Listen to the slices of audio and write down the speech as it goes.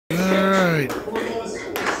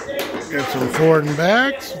Got some forward and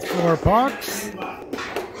backs with 4 pucks.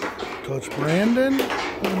 Coach Brandon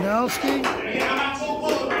Lewandowski.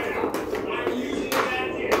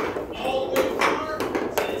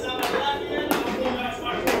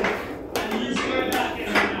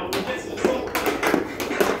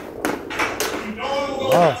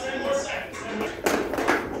 Wow.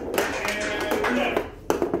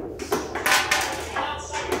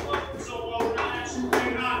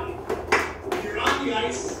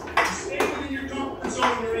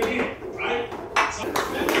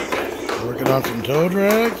 Working on some toe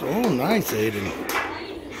drags. Oh, nice, Aiden.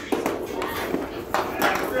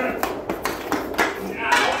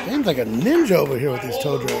 Seems like a ninja over here with these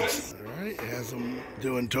toe drags. All right, has him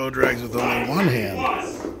doing toe drags with only one hand.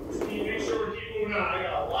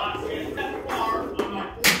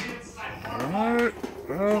 All right,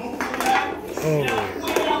 well,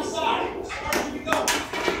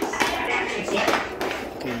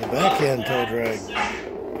 and the backhand toe drag.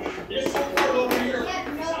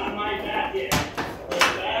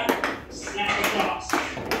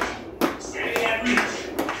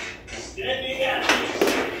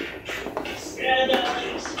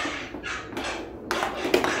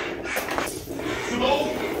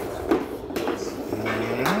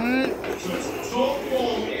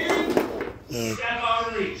 Step out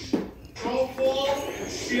and reach. Control pull,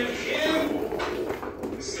 shift in,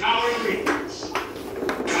 now and reach.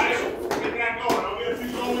 Guys, get that going. I'll get a few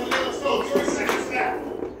going in there. Let's go. 30 seconds left.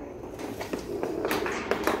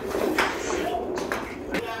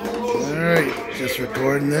 Alright, just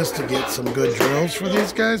recording this to get some good drills for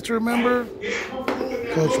these guys to remember.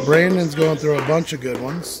 Coach Brandon's going through a bunch of good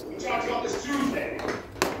ones. We talked about this Tuesday.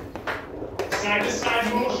 Side to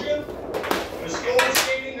side motion. There's goal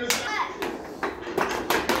skating. There's left.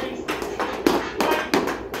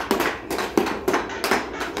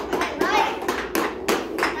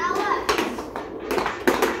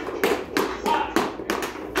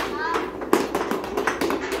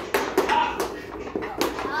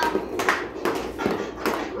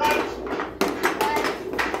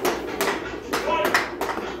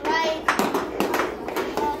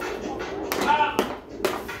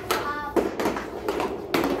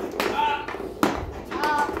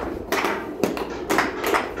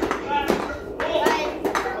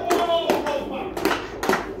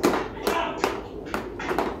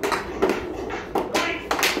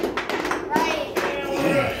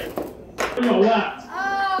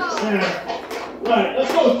 Center. Right.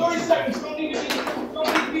 Let's go. 30 seconds. Don't need to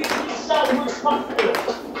be shot when we're comfortable.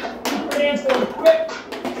 Keep your hands going quick.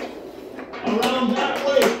 Around that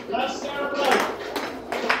way. Left, center, right.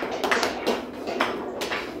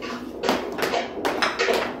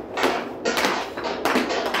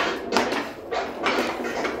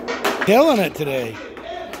 Killing it today.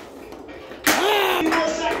 2 more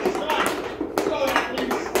seconds. Come on. Let's go,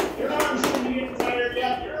 athletes. Your arms shouldn't be getting tired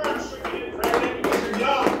yet. Your arms shouldn't be getting tired yet because you're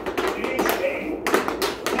young. You need speed.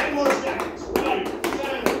 10 more seconds. Right,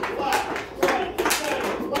 center, left, right,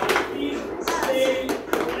 center, left. Feet stay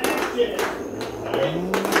connected. Right?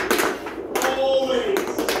 Always.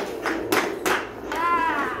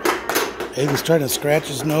 Aiden's trying to scratch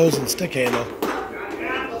his nose and stick handle.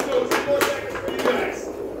 Let's go. 10 more seconds for you guys.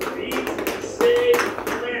 Feet stay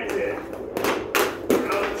planted.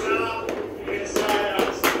 Out top, inside,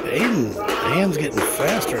 outside. Aiden's hand's getting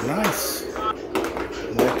faster. Nice.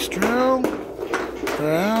 Next drill.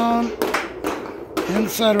 Around.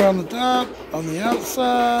 Inside around the top. On the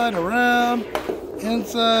outside. Around.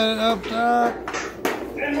 Inside up top.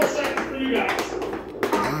 10 more seconds for you guys.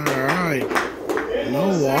 Alright. No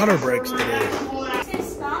water breaks today.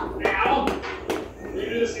 Now, we do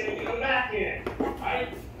this and you come back in. Right?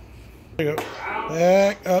 There you go.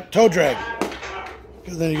 Back up. Toe drag.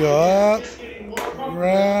 Then you go up.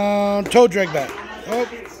 Around. Toe drag back. Up.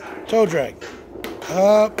 Toe drag.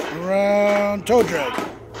 Up. Around. Toe drag.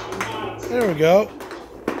 There we go.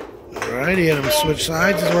 Alright, he had him switch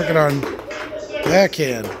sides. He's working on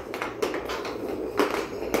backhand.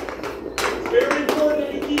 Very important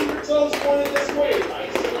that you keep your toes pointed this way.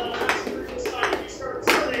 Right? So that's the side. If you start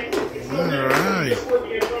turning, it's going to Alright. just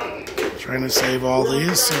working in front of you. Trying to save all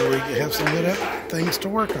these so we have some good things to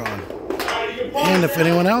work on. And if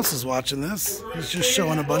anyone else is watching this, he's just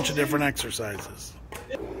showing a bunch of different exercises.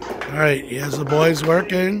 Alright, he has the boys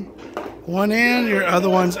working. One in, your other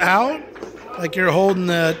one's out, like you're holding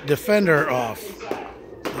the defender off.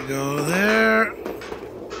 You go there,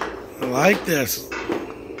 like this.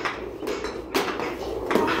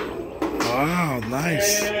 Wow,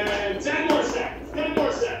 nice. And 10 more seconds. 10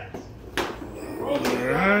 more seconds.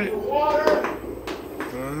 Alright. Water.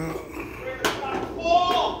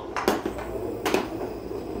 Ball.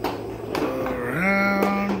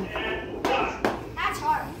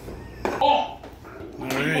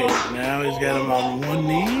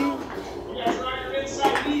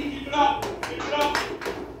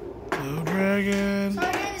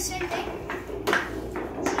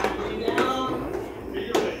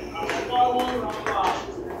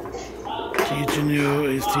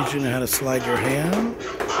 teaching you how to slide your hand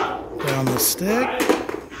down the stick.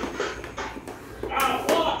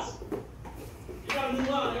 Pause. You gotta move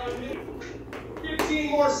on.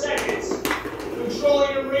 15 more seconds. Control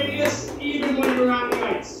your radius even when you're on the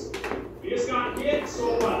ice. You just got hit,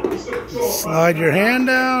 so what? You still control. Slide your hand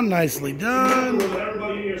down. Nicely done.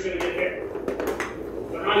 Everybody in here is going to get hit.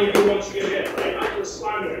 But how do you do once you get hit, right? How do you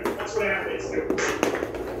respond to it? That's what athletes do.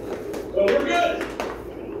 So we're good.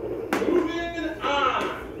 Moving on.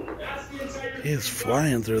 That's the entire. He is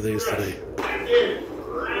flying through these today.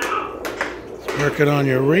 He's working on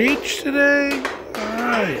your reach today. All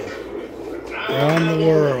right. Around the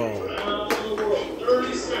world. Around the world.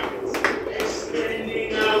 30 seconds.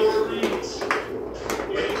 Extending our reach.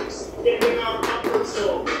 Extending our comfort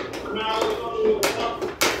zone. I'm not comfortable with the puck.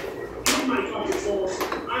 In my comfort zone.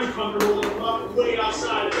 I'm comfortable with the puck way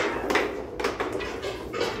outside of it.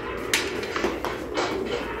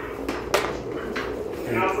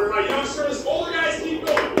 Now for my youngsters, older guys, keep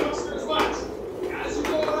going. Youngsters, watch. As you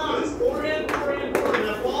go around, it's forehand, forehand, forehand.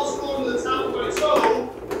 That ball's going to the top of my toe.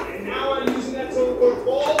 And now I'm using that toe for a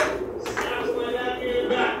ball. Snap to my napkin and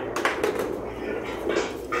back.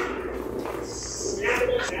 Snap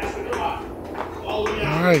it, snap it, come on. All the way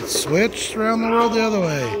out. All right, switch around the world the other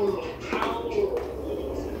way.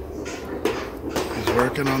 He's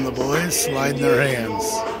working on the boys, sliding their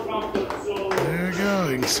hands. There you go.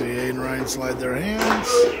 You can see Aiden and Ryan slide their hands.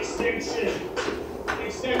 Extension.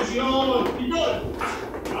 Extension. Keep going.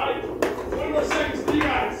 All right. 20 more seconds for you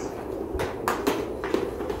guys.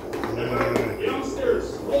 Youngsters.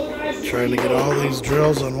 Older guys. Trying to get all these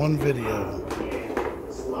drills on one video.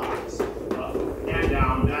 Slides. Up and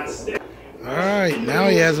down. That's it. All right, now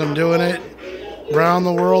he has them doing it around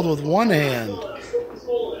the world with one hand. Still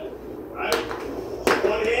control it. Right?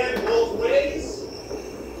 One hand both ways.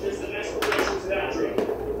 There's the next progression to that drill.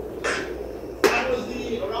 That was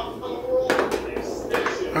the around the world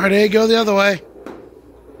extension. All right, there you go the other way.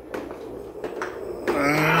 All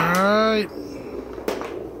right.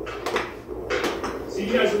 See,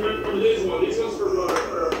 you guys remember this one. These ones were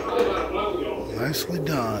probably about a month ago. Nicely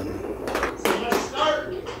done. So let's start.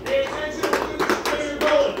 Pay attention to where you're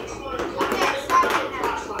going.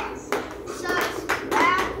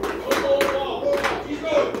 Keep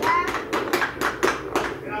going.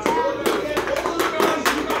 Now, slow down again. Those little guys,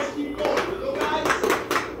 you guys keep going. The little guys,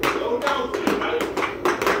 slow down for you, right?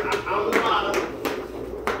 Out the bottom.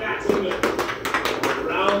 Back to the middle.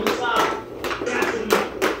 Around the top. Back to the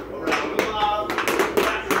middle. Around the bottom.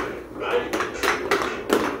 Back to the middle, right?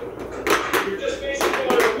 You're just basically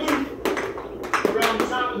on a loop around the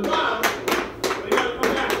top and the bottom. But you gotta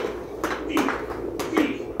come back. Deep,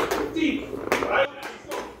 deep, deep. Right?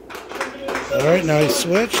 All right, now he's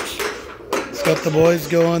switched. He's got the boys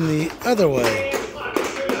going the other way.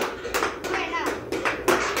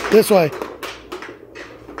 This way.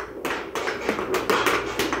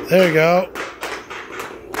 There you go.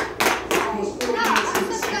 Almost 4 minutes into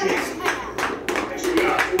the season. Actually, we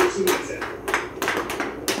got 42 minutes in.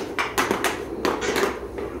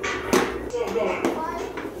 So I'm going.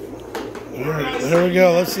 All right, there we go.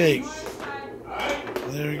 Let's see.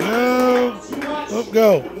 There we go. Oh,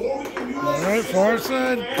 go. All right, far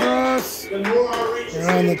side, cross,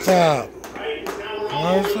 around the top.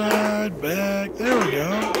 Far side, back. There we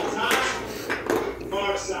go.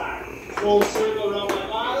 Far side. Full circle around my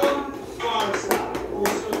bottom. Far side. Full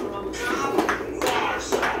circle around the top. Far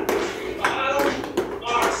side. Bottom.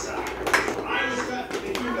 Far side. I was got, if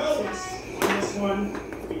you notice on this one,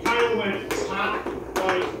 we kind of went top,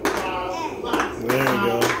 right, bottom, left. There we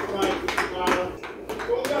go. Top, right, bottom.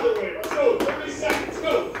 Go the other way. Let's go. 30 seconds.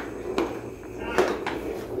 Go. Top,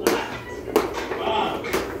 left, bottom,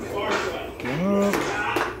 far side. Oh,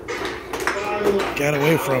 Top, far left. got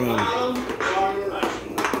away from him. Bottom, far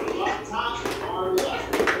left. Left, top, far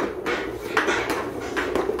left.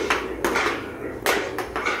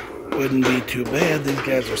 Wouldn't be too bad. These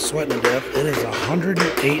guys are sweating to death. It is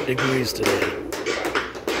 108 degrees today.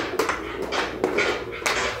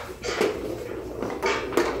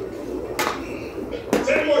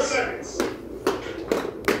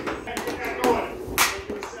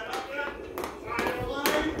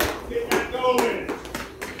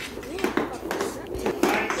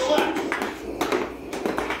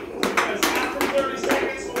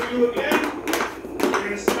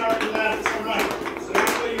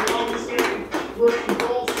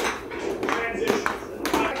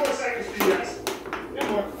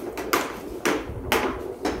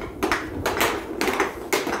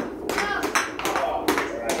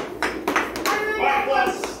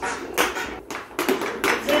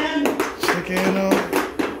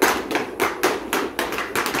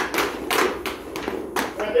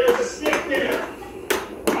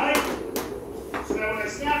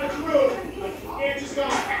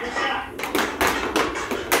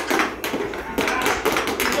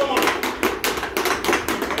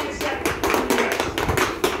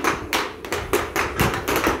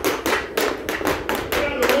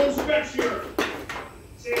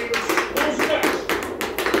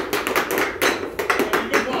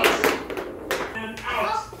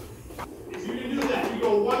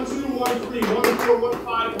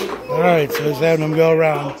 Alright, so just having them go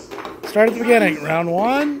around. Start at the beginning. Round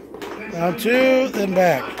 1, round 2, then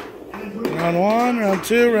back. Round 1, round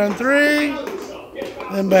 2, round 3,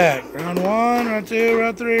 then back. Round 1, round 2,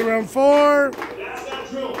 round 3, round 4,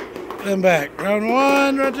 then back. Round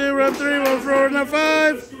 1, round 2, round 3, round 4, round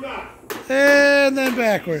 5, and then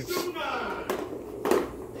backwards.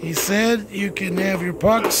 He said you can have your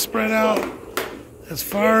pucks spread out as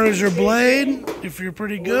far as your blade if you're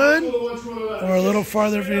pretty good, or a little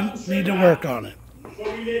farther if you need to work on it.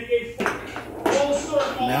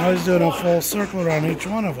 Now he's doing a full circle around each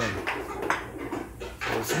one of them.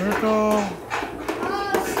 Full circle.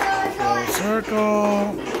 Full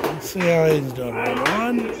circle. Let's see how he's doing. Round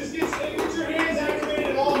 1.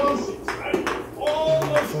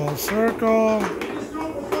 Full circle.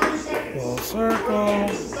 Full circle.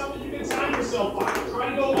 Try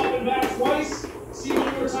to go up and back twice. See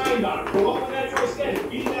what you were time about. Go up and back twice again.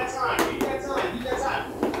 Beat that time. Beat that time. Beat that time.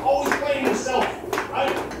 Always playing yourself,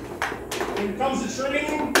 right? When it comes to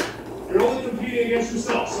training, you're only competing against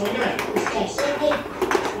yourself. So again, full circle on 2.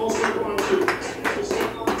 Full circle on 2.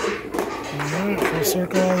 Alright, full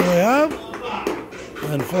circle all the way up. And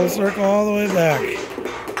then full circle all the way back. 2,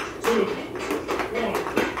 1,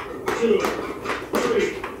 2,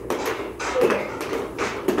 3, 4,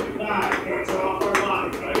 5. Hands are off our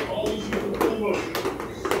body, right? Always using full motion.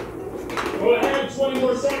 Go ahead, 20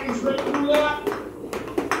 more seconds, right through that.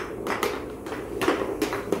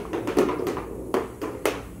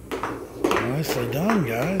 Nicely done,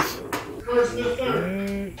 guys. First to the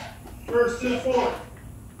third. First to the fourth.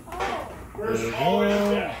 First all the way to the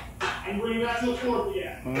fifth. And bring that to the fourth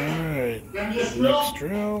again. Alright. Next Next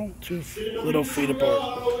drill. 2 little feet apart.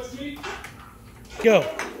 Go.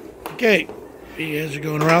 Okay. You guys are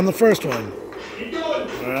going around the first one.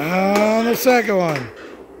 Around the second one.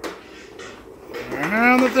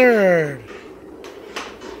 Around the third.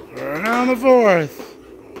 Around the fourth.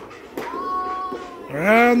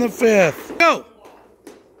 Around the fifth. Go!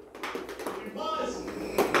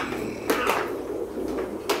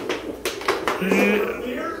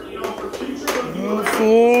 Go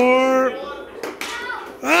 4.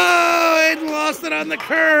 Oh, Aiden lost it on the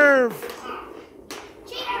curve.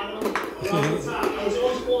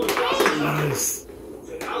 Nice.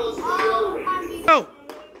 Go!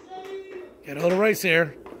 Get a little race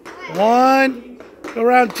here. 1. Go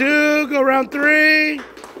round 2. Go round 3.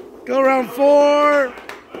 Go round 4.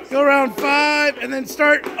 Go round 5. And then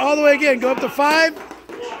start all the way again. Go up to 5.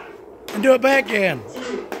 And do it back again.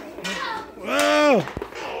 Whoa!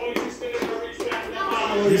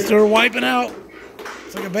 These two are wiping out.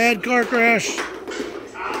 It's like a bad car crash.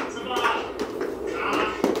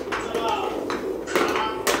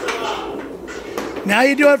 Now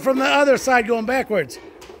you do it from the other side going backwards.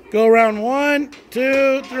 Go around 1,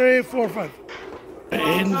 2, 3, 4, 5.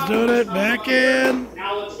 Aiden's doing it. Back in.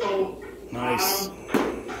 Nice.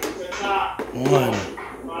 1.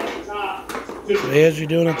 So as you're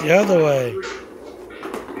doing it the other way.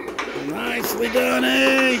 Nicely done,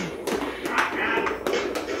 Aiden.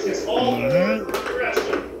 Alright.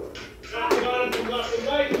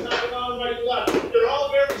 They're all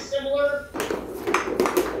very similar.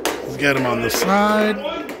 Let's get him on the side.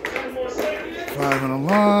 5 in a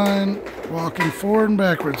line. Walking forward and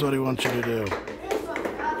backwards, what he wants you to do.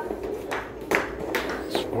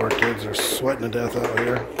 These poor kids are sweating to death out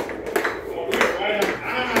here.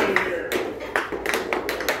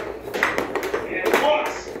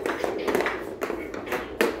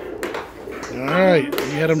 Alright,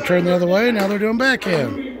 you had them turn the other way, now they're doing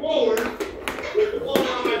backhand.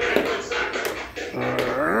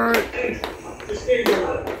 Alright.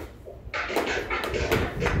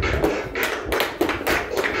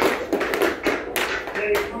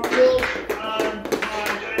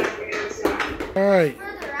 Alright.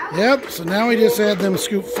 Yep, so now we just had them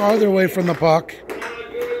scoop farther away from the puck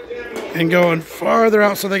and going farther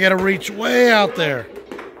out, so they got to reach way out there.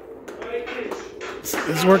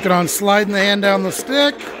 Is working on sliding the hand down the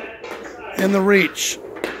stick and the reach.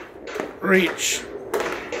 Reach.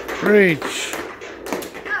 Reach.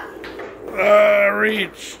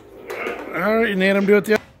 Reach. Alright, you need them to do it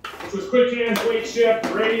the other. Which was quick hands, weight shift,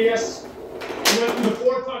 radius. We went through the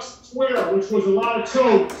 4 puck square, which was a lot of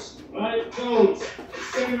toes. Right? Toes.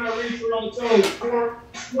 Extending our reach around the toes. 4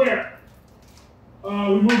 square.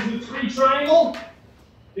 We moved to the 3 triangle.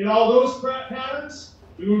 Did all those patterns.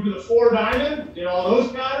 We moved to the 4 diamond, did all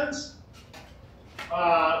those patterns.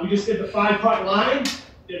 We just did the 5 putt line,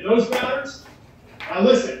 did those patterns. Now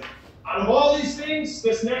listen, out of all these things,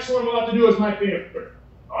 this next one I'm about to do is my favorite.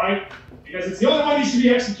 Alright? Because it's the only one you should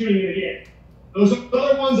be executing in the game. Those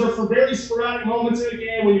other ones are for very sporadic moments in the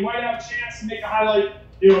game when you might have a chance to make a highlight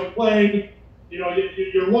playing,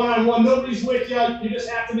 you're one-on-one, nobody's with you, you just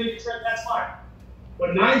have to make a trip, that's fine.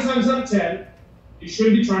 But 9 times out of 10, you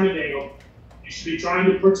shouldn't be trying to dangle. You should be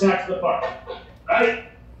trying to protect the puck, right?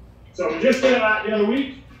 So we just did that the other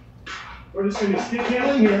week. We're just going to stick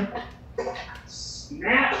handling here.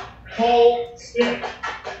 Snap, pull, stick.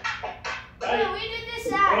 Right? Oh, we did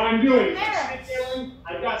this out. What I'm doing is stick handling.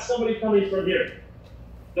 I've got somebody coming from here.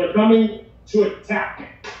 They're coming to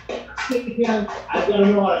attack. Stick handling. I've got to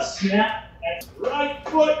know how to snap. Right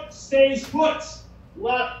foot stays put.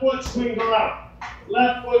 Left foot swings around.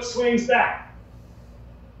 Left foot swings back.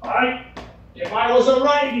 All right? If I was a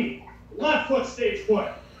righty, left foot stays put.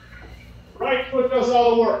 Right foot does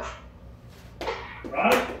all the work.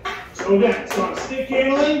 Right? So again, so I'm stick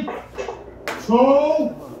handling,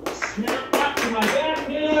 toe, snap back to my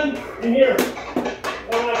backhand, and here.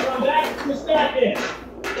 When I come back, twist back in.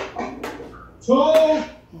 Toe,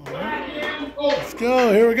 backhand, oh. Let's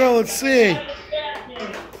go. Here we go. Let's see.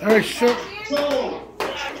 Backhand. All right, sure. Toe.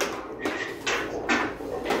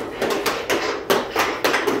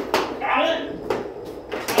 Got it?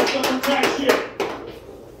 That's the protect here.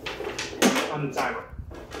 On the timer.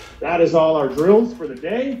 That is all our drills for the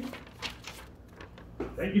day.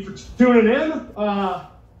 Thank you for tuning in.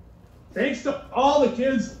 Thanks to all the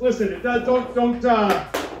kids. Listen, don't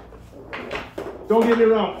get me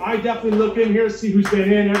wrong. I definitely look in here to see who's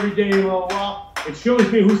been in every day and blah, blah, blah. It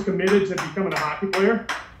shows me who's committed to becoming a hockey player.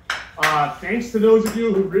 Thanks to those of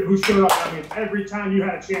you who showed up. I mean, every time you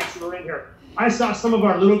had a chance, you were in here. I saw some of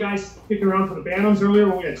our little guys kicking around for the Bantams earlier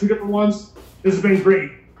when we had 2 different ones. This has been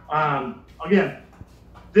great. Again,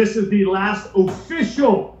 this is the last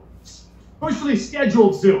officially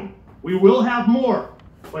scheduled Zoom. We will have more,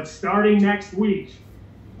 but starting next week.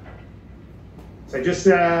 So I just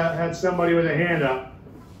had somebody with a hand up.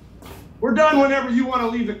 We're done whenever you want to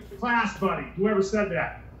leave the class, buddy. Whoever said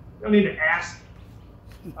that. You don't need to ask.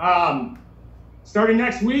 Starting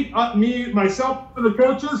next week, myself, and the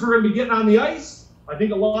coaches, we're going to be getting on the ice. I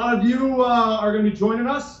think a lot of you are going to be joining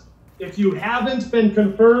us. If you haven't been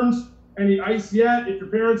confirmed any ice yet, if your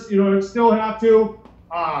parents, still have to,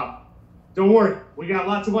 don't worry. We got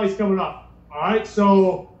lots of ice coming up. All right,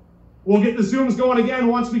 so we'll get the Zooms going again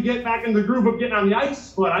once we get back in the groove of getting on the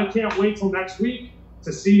ice, but I can't wait till next week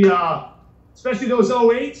to see, especially those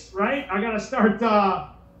 08s, right? I got to start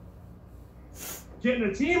getting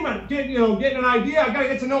a team and getting an idea. I got to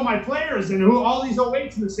get to know my players and who all these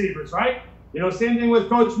 08s in the Sabres, right? Same thing with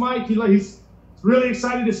Coach Mike. He's really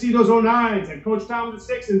excited to see those 09s and Coach Tom with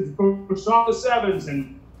the 6s, and Coach Shaw with the 7s,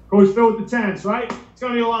 and Coach Phil with the 10s, right? It's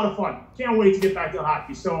going to be a lot of fun. Can't wait to get back to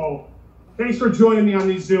hockey. So thanks for joining me on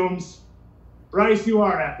these Zooms. Bryce, you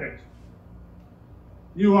are epic.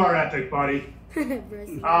 You are epic, buddy.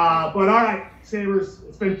 But all right, Sabres,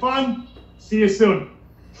 it's been fun. See you soon.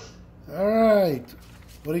 All right.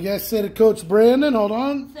 What do you guys say to Coach Brandon? Hold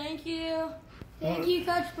on. Thank you. Thank you,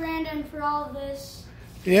 Coach Brandon, for all of this.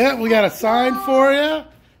 Yeah, we got a sign for you.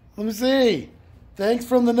 Let me see. Thanks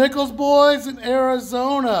from the Nichols boys in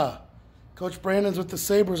Arizona. Coach Brandon's with the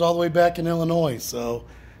Sabres all the way back in Illinois. So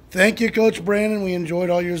thank you, Coach Brandon. We enjoyed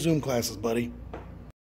all your Zoom classes, buddy.